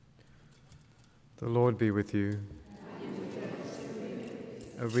The Lord be with you.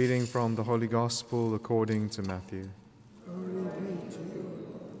 A reading from the Holy Gospel according to Matthew. Glory be to you.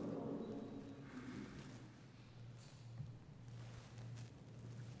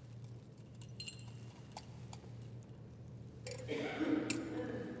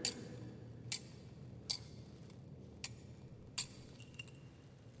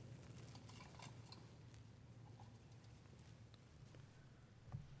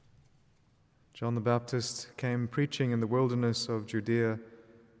 John the Baptist came preaching in the wilderness of Judea,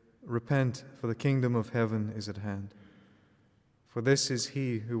 "Repent, for the kingdom of heaven is at hand." For this is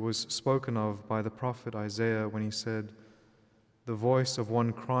he who was spoken of by the prophet Isaiah when he said, "The voice of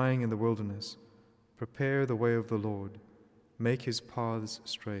one crying in the wilderness, prepare the way of the Lord, make his paths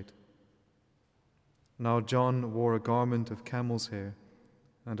straight." Now John wore a garment of camel's hair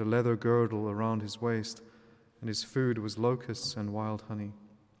and a leather girdle around his waist, and his food was locusts and wild honey.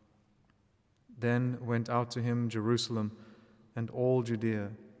 Then went out to him Jerusalem and all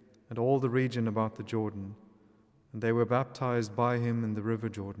Judea and all the region about the Jordan, and they were baptized by him in the river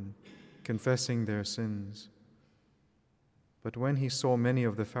Jordan, confessing their sins. But when he saw many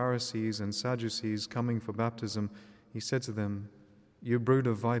of the Pharisees and Sadducees coming for baptism, he said to them, "You brood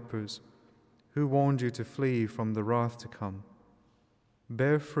of vipers, who warned you to flee from the wrath to come?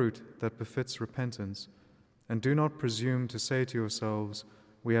 Bear fruit that befits repentance, and do not presume to say to yourselves,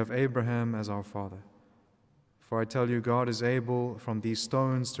 'We have Abraham as our father.' For I tell you, God is able from these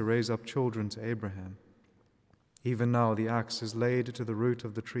stones to raise up children to Abraham. Even now the axe is laid to the root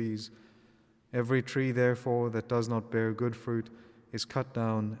of the trees. Every tree, therefore, that does not bear good fruit is cut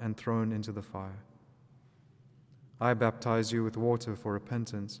down and thrown into the fire. I baptize you with water for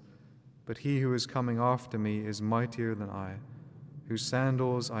repentance, but he who is coming after me is mightier than I, whose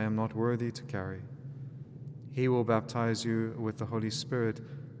sandals I am not worthy to carry. He will baptize you with the Holy Spirit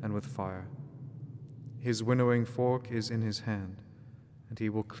and with fire. His winnowing fork is in his hand, and he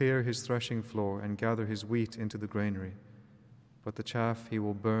will clear his threshing floor and gather his wheat into the granary, but the chaff he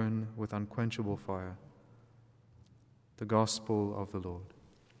will burn with unquenchable fire." The Gospel of the Lord.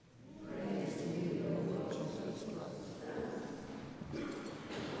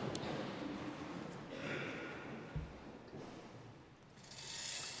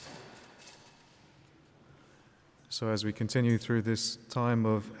 So as we continue through this time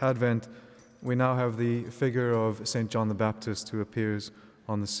of Advent, we now have the figure of St. John the Baptist who appears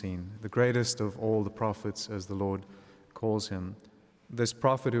on the scene, the greatest of all the prophets, as the Lord calls him. This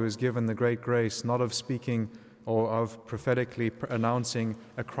prophet who is given the great grace not of speaking or of prophetically announcing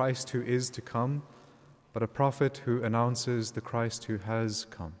a Christ who is to come, but a prophet who announces the Christ who has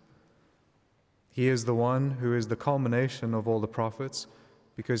come. He is the one who is the culmination of all the prophets,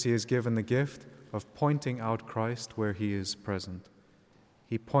 because he is given the gift of pointing out Christ where he is present.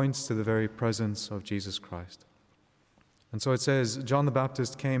 He points to the very presence of Jesus Christ. And so it says, John the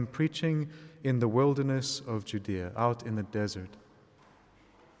Baptist came preaching in the wilderness of Judea, out in the desert.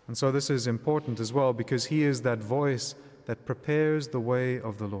 And so this is important as well, because he is that voice that prepares the way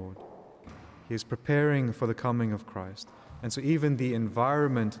of the Lord. He is preparing for the coming of Christ. And so even the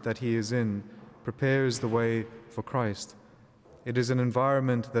environment that he is in prepares the way for Christ. It is an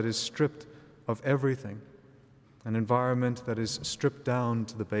environment that is stripped of everything, an environment that is stripped down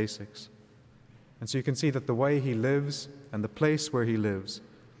to the basics. And so you can see that the way he lives and the place where he lives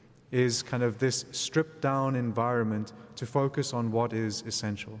is kind of this stripped down environment to focus on what is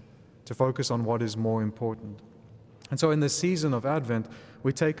essential, to focus on what is more important. And so in this season of Advent,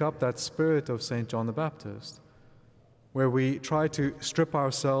 we take up that spirit of St. John the Baptist, where we try to strip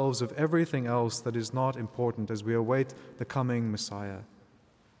ourselves of everything else that is not important as we await the coming Messiah.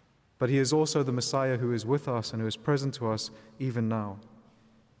 But he is also the Messiah who is with us and who is present to us even now.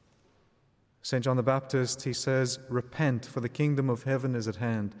 St. John the Baptist, he says, "Repent, for the kingdom of heaven is at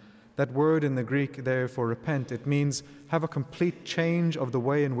hand." That word in the Greek there for repent, it means have a complete change of the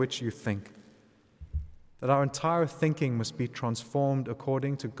way in which you think. That our entire thinking must be transformed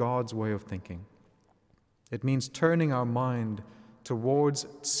according to God's way of thinking. It means turning our mind towards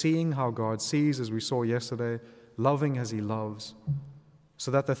seeing how God sees, as we saw yesterday, loving as he loves, so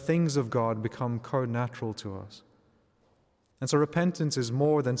that the things of God become co-natural to us. And so repentance is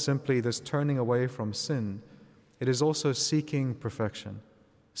more than simply this turning away from sin. It is also seeking perfection,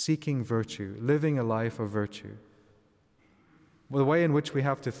 seeking virtue, living a life of virtue. Well, the way in which we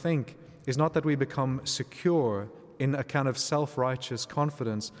have to think is not that we become secure in a kind of self-righteous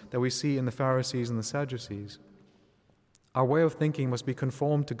confidence that we see in the Pharisees and the Sadducees. Our way of thinking must be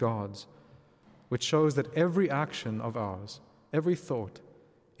conformed to God's, which shows that every action of ours, every thought,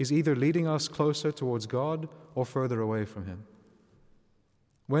 is either leading us closer towards God or further away from him.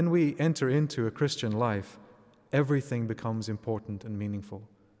 When we enter into a Christian life, everything becomes important and meaningful,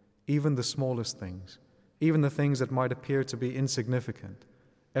 even the smallest things, even the things that might appear to be insignificant.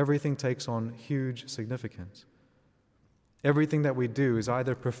 Everything takes on huge significance. Everything that we do is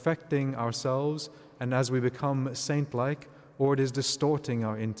either perfecting ourselves and as we become saint-like, or it is distorting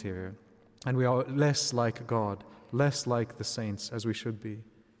our interior, and we are less like God, less like the saints as we should be.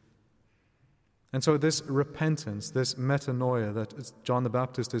 And so this repentance, this metanoia that John the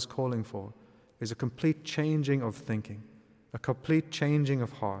Baptist is calling for, is a complete changing of thinking, a complete changing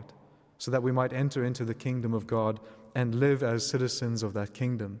of heart, so that we might enter into the kingdom of God and live as citizens of that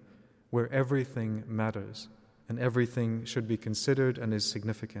kingdom, where everything matters and everything should be considered and is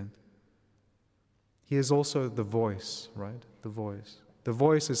significant. He is also the voice, right? The voice. The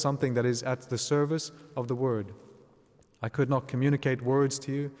voice is something that is at the service of the word. I could not communicate words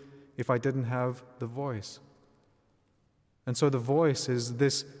to you if I didn't have the voice. And so the voice is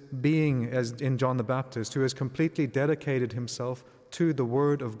this being, as in John the Baptist, who has completely dedicated himself to the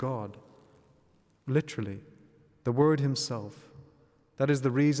Word of God. Literally, the Word himself. That is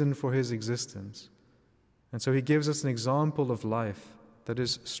the reason for his existence. And so he gives us an example of life that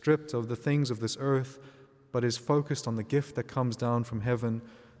is stripped of the things of this earth, but is focused on the gift that comes down from heaven,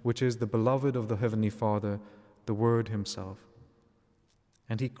 which is the beloved of the Heavenly Father, the Word himself.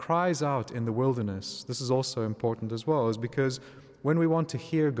 And he cries out in the wilderness. This is also important as well, is because when we want to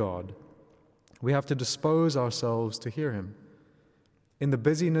hear God, we have to dispose ourselves to hear him. In the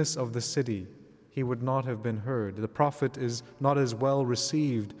busyness of the city, he would not have been heard. The prophet is not as well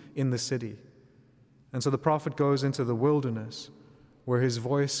received in the city. And so the prophet goes into the wilderness, where his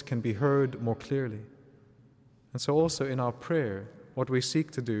voice can be heard more clearly. And so also in our prayer, what we seek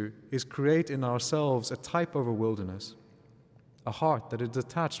to do is create in ourselves a type of a wilderness, a heart that is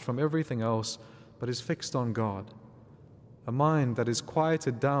detached from everything else but is fixed on God, a mind that is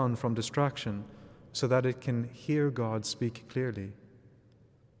quieted down from distraction so that it can hear God speak clearly.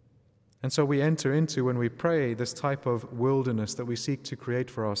 And so we enter into, when we pray, this type of wilderness that we seek to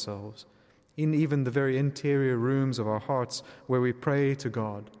create for ourselves, in even the very interior rooms of our hearts where we pray to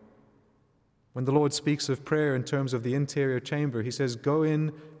God. When the Lord speaks of prayer in terms of the interior chamber, he says, go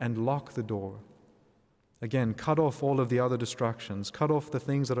in and lock the door. Again, cut off all of the other distractions, cut off the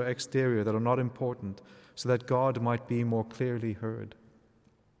things that are exterior, that are not important, so that God might be more clearly heard.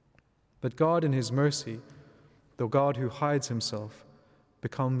 But God in his mercy, though God who hides himself,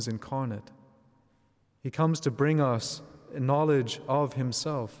 becomes incarnate. He comes to bring us knowledge of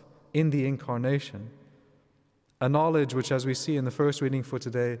himself in the incarnation, a knowledge which, as we see in the first reading for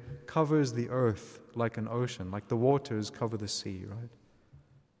today, covers the earth like an ocean, like the waters cover the sea, right?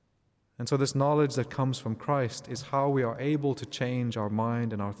 And so this knowledge that comes from Christ is how we are able to change our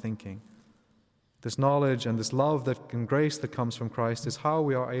mind and our thinking. This knowledge and this love and grace that comes from Christ is how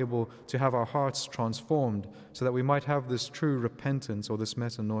we are able to have our hearts transformed so that we might have this true repentance or this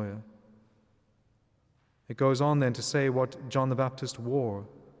metanoia. It goes on then to say what John the Baptist wore.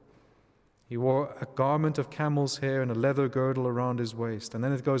 He wore a garment of camel's hair and a leather girdle around his waist. And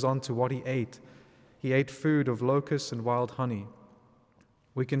then it goes on to what he ate. He ate food of locusts and wild honey.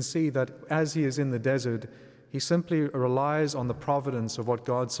 We can see that as he is in the desert, he simply relies on the providence of what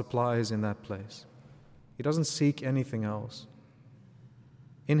God supplies in that place. He doesn't seek anything else.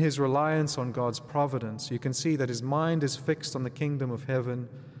 In his reliance on God's providence, you can see that his mind is fixed on the kingdom of heaven,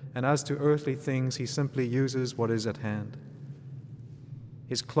 and as to earthly things, he simply uses what is at hand.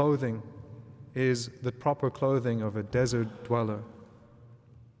 His clothing is the proper clothing of a desert dweller.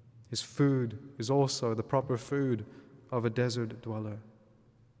 His food is also the proper food of a desert dweller.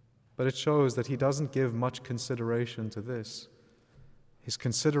 But it shows that he doesn't give much consideration to this. His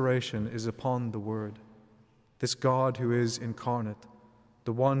consideration is upon the Word, this God who is incarnate,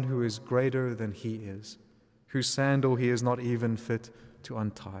 the one who is greater than he is, whose sandal he is not even fit to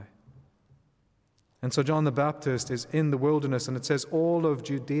untie. And so John the Baptist is in the wilderness, and it says all of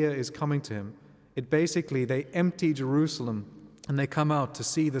Judea is coming to him. They empty Jerusalem, and they come out to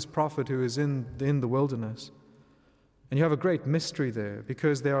see this prophet who is in the wilderness. And you have a great mystery there,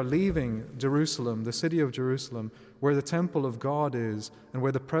 because they are leaving Jerusalem, the city of Jerusalem, where the temple of God is and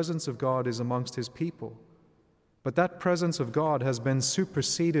where the presence of God is amongst his people. But that presence of God has been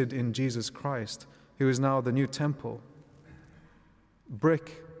superseded in Jesus Christ, who is now the new temple.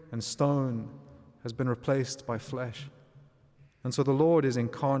 Brick and stone has been replaced by flesh. And so the Lord is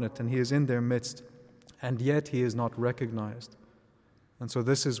incarnate and he is in their midst, and yet he is not recognized. And so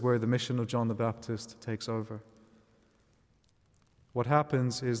this is where the mission of John the Baptist takes over. What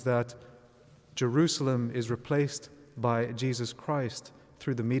happens is that Jerusalem is replaced by Jesus Christ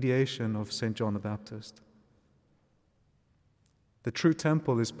through the mediation of St. John the Baptist. The true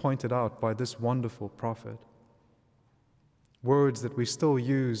temple is pointed out by this wonderful prophet. Words that we still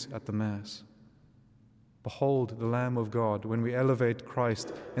use at the Mass. Behold the Lamb of God when we elevate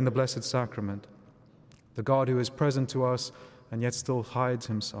Christ in the Blessed Sacrament, the God who is present to us and yet still hides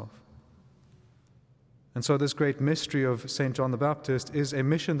himself. And so this great mystery of St. John the Baptist is a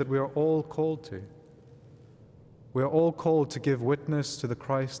mission that we are all called to. We are all called to give witness to the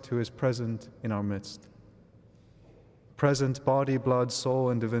Christ who is present in our midst. Present body, blood, soul,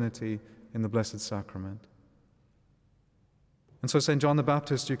 and divinity in the Blessed Sacrament. And so St. John the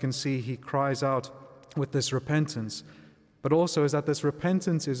Baptist, you can see, he cries out with this repentance, but also is that this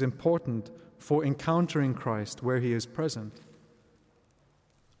repentance is important for encountering Christ where he is present.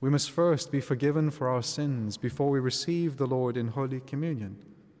 We must first be forgiven for our sins before we receive the Lord in Holy Communion,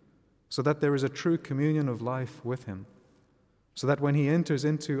 so that there is a true communion of life with him, so that when he enters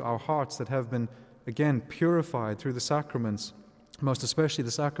into our hearts that have been, again, purified through the sacraments, most especially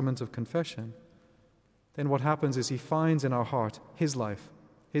the sacrament of confession, then what happens is he finds in our heart his life,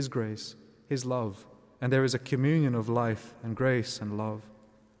 his grace, his love, and there is a communion of life and grace and love.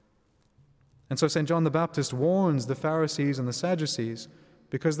 And so St. John the Baptist warns the Pharisees and the Sadducees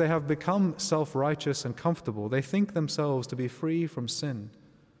because they have become self-righteous and comfortable. They think themselves to be free from sin.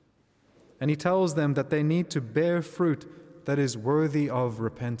 And he tells them that they need to bear fruit that is worthy of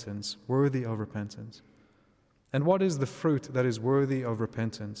repentance, worthy of repentance. And what is the fruit that is worthy of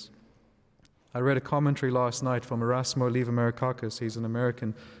repentance? I read a commentary last night from Erasmo Levi-Marikakis. He's an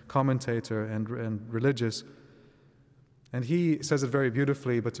American commentator and religious. And he says it very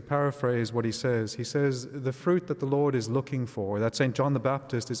beautifully, but to paraphrase what he says, the fruit that the Lord is looking for, that St. John the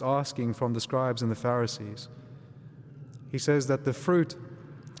Baptist is asking from the scribes and the Pharisees, he says that the fruit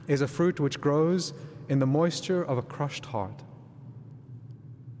is a fruit which grows in the moisture of a crushed heart.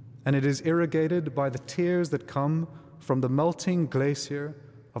 And it is irrigated by the tears that come from the melting glacier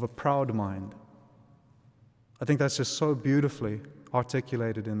of a proud mind. I think that's just so beautifully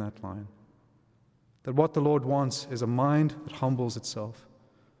articulated in that line. That what the Lord wants is a mind that humbles itself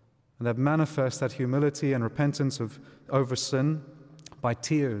and that manifests that humility and repentance over sin by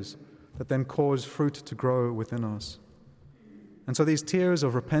tears that then cause fruit to grow within us. And so these tears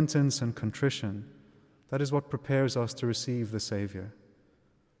of repentance and contrition, that is what prepares us to receive the Savior.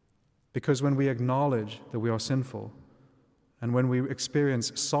 Because when we acknowledge that we are sinful and when we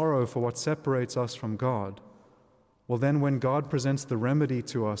experience sorrow for what separates us from God, well then when God presents the remedy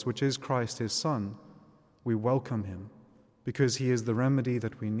to us, which is Christ his Son, we welcome him because he is the remedy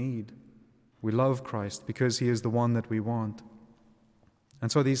that we need. We love Christ because he is the one that we want.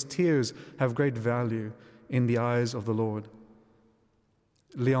 And so these tears have great value in the eyes of the Lord.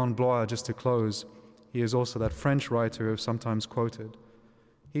 Leon Bloy, just to close, he is also that French writer who is sometimes quoted.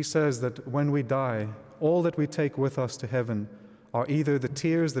 He says that when we die, all that we take with us to heaven are either the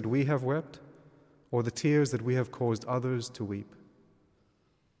tears that we have wept or the tears that we have caused others to weep.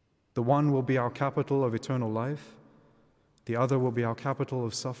 The one will be our capital of eternal life. The other will be our capital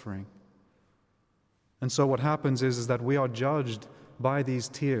of suffering. And so what happens is that we are judged by these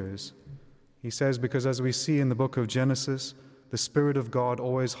tears. He says, because as we see in the book of Genesis, the Spirit of God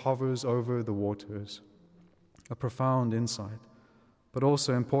always hovers over the waters. A profound insight, but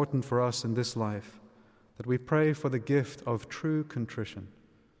also important for us in this life, that we pray for the gift of true contrition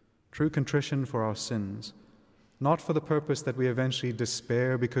for our sins, not for the purpose that we eventually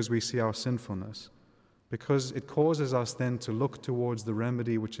despair because we see our sinfulness, because it causes us then to look towards the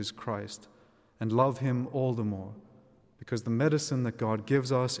remedy which is Christ and love him all the more, because the medicine that God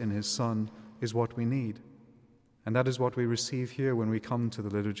gives us in his Son is what we need. And that is what we receive here when we come to the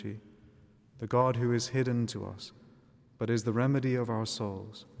liturgy, the God who is hidden to us, but is the remedy of our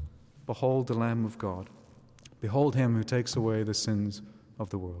souls. Behold the Lamb of God. Behold him who takes away the sins of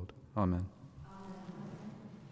the world. Amen.